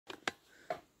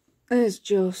is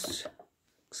just,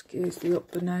 excuse the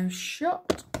up the nose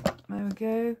shot. There we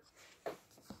go.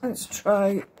 Let's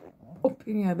try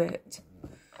upping a bit,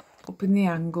 up in the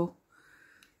angle.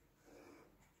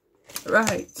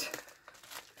 Right.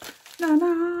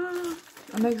 Na-na!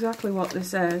 I know exactly what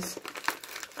this is,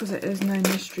 because it is no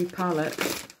mystery palette.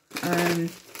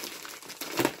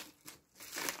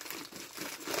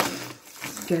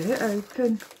 Let's get it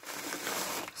open.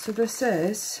 So this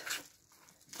is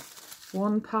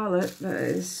one palette that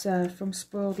is from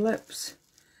Spoiled Lips.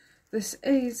 This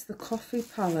is the coffee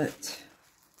palette.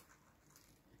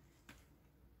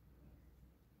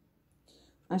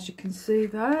 As you can see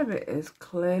there, it is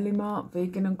clearly marked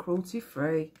vegan and cruelty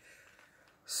free.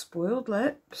 Spoiled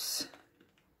Lips.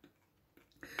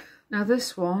 Now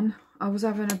this one, I was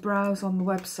having a browse on the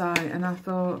website and I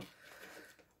thought,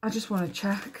 I just want to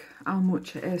check how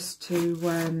much it is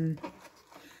to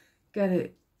get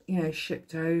it, you know,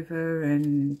 shipped over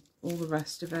and all the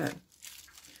rest of it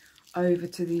over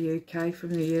to the UK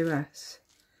from the US.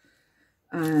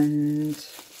 And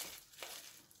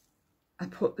I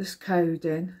put this code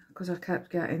in because I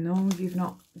kept getting, oh, if you've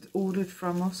not ordered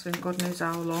from us in God knows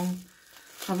how long,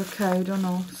 have a code on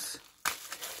us.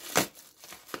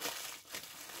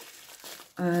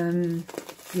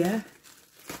 Yeah,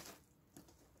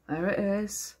 there it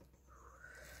is.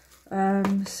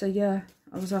 So yeah,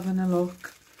 I was having a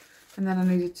look and then I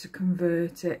needed to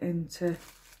convert it into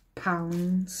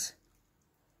pounds.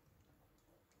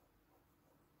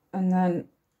 And then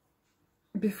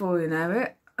before you know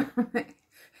it,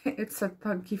 it said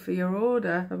thank you for your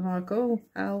order. I'm like, oh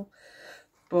hell.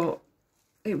 But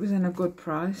it was in a good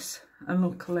price and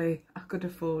luckily I could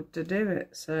afford to do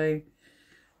it. So,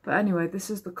 but anyway, this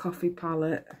is the coffee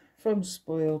palette from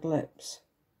Spoiled Lips.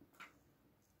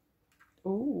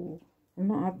 Oh, I've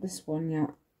not had this one yet.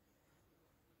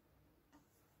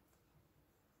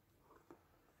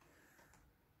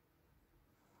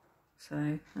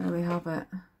 So there we have it.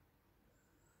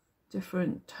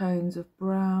 Different tones of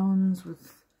browns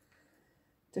with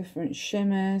different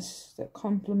shimmers that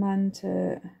complement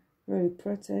it. Really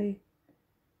pretty.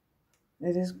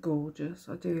 It is gorgeous.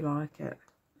 I do like it.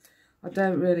 I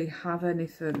don't really have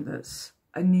anything that's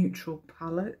a neutral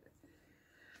palette.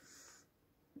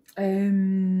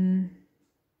 Am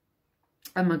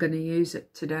I going to use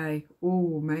it today?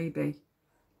 Oh, maybe.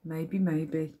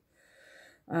 Maybe.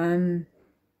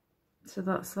 So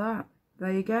that's that.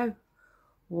 There you go.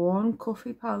 One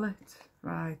coffee palette.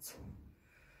 Right,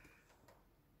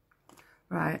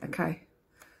 okay.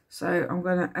 So I'm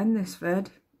going to end this vid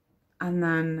and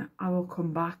then I will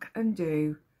come back and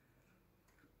do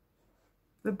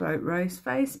the boat race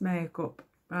face makeup.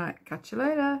 Right, catch you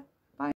later.